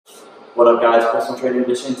What up guys, personal training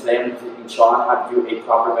edition. Today I'm teaching Sean how to do a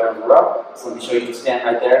proper bend over row. So let me show you. Just stand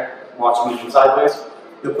right there, watching me from sideways.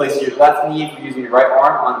 You'll place your left knee if you're using your right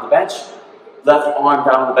arm on the bench. Left arm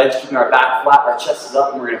down on the bench, keeping our back flat, our chest is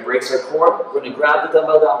up, and we're going to brace our core. We're going to grab the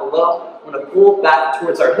dumbbell down below. We're going to pull back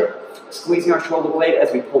towards our hip, squeezing our shoulder blade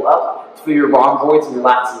as we pull up. Feel your rhomboids and your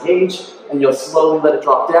lats engage, and you'll slowly let it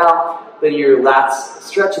drop down. Then your lats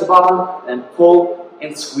stretch at the bottom, and pull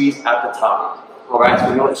and squeeze at the top. Alright, so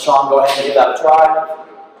we're going to let Sean go ahead and give that a try.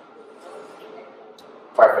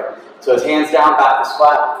 Perfect. So his hands down, back is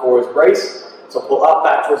flat, core is brace. So pull up,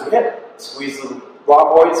 back towards the hip, squeeze the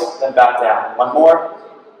rhomboids, then back down. One more,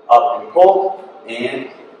 up and pull, and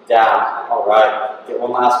down. Alright, get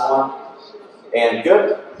one last one. And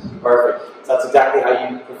good. Perfect. So that's exactly how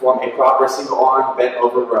you perform a proper single arm bent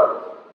over row.